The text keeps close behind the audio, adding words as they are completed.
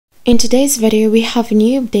In today's video, we have a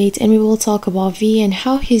new update and we will talk about V and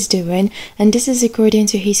how he's doing, and this is according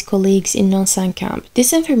to his colleagues in Nonsan Camp.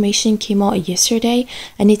 This information came out yesterday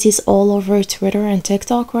and it is all over Twitter and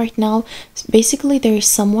TikTok right now. Basically, there is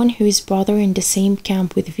someone who is brother in the same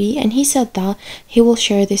camp with V, and he said that he will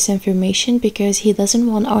share this information because he doesn't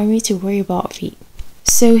want ARMY to worry about V.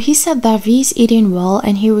 So he said that V is eating well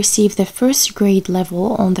and he received the first grade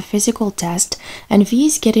level on the physical test, and V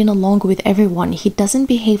is getting along with everyone. He doesn't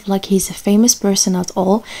behave like he's a famous person at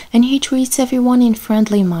all, and he treats everyone in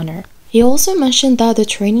friendly manner. He also mentioned that the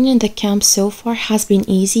training in the camp so far has been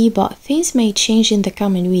easy, but things may change in the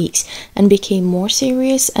coming weeks and became more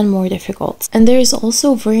serious and more difficult. And there is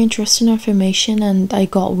also very interesting information, and I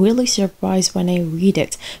got really surprised when I read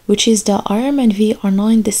it, which is that RM and V are not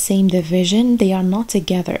in the same division, they are not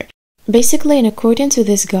together. Basically, and according to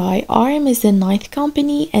this guy, RM is the 9th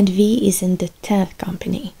company and V is in the 10th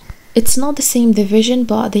company. It's not the same division,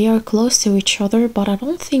 but they are close to each other, but I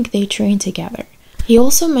don't think they train together. He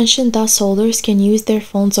also mentioned that soldiers can use their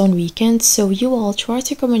phones on weekends, so you all try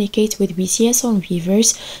to communicate with BTS on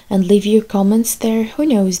Weverse and leave your comments there. Who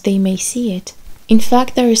knows, they may see it. In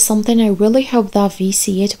fact, there is something I really hope that V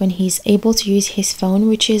see it when he's able to use his phone,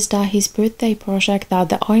 which is that his birthday project that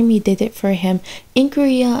the ARMY did it for him in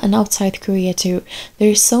Korea and outside Korea too.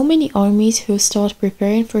 There's so many ARMYs who start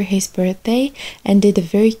preparing for his birthday and did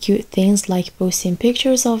very cute things like posting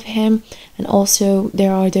pictures of him, and also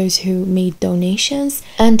there are those who made donations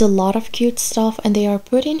and a lot of cute stuff, and they are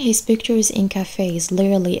putting his pictures in cafes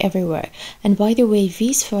literally everywhere. And by the way,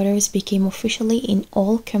 V's photos became officially in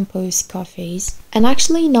all composed cafes. And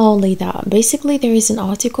actually, not only that, basically there is an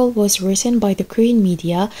article was written by the Korean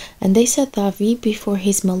media, and they said that V, before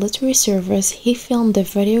his military service, he filmed the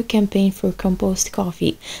video campaign for compost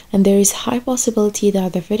coffee, and there is high possibility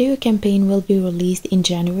that the video campaign will be released in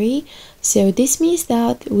January. So this means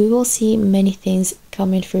that we will see many things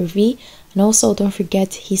coming for V, and also don't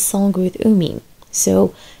forget his song with Umi.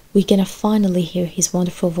 So we're gonna finally hear his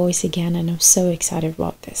wonderful voice again, and I'm so excited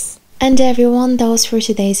about this. And everyone, that was for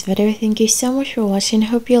today's video. Thank you so much for watching.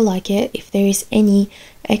 Hope you like it. If there is any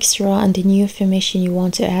extra and new information you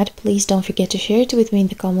want to add, please don't forget to share it with me in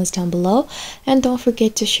the comments down below, and don't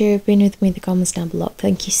forget to share your opinion with me in the comments down below.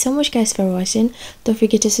 Thank you so much guys for watching. Don't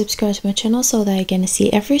forget to subscribe to my channel so that you're gonna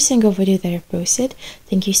see every single video that I posted.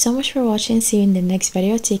 Thank you so much for watching. See you in the next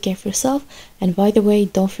video. Take care of yourself, and by the way,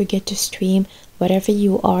 don't forget to stream Whatever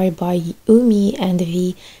You Are by Umi and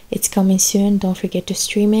V. It's coming soon. Don't forget to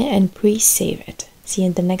stream it and pre-save it. See you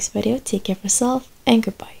in the next video. Take care of yourself and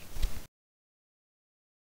goodbye.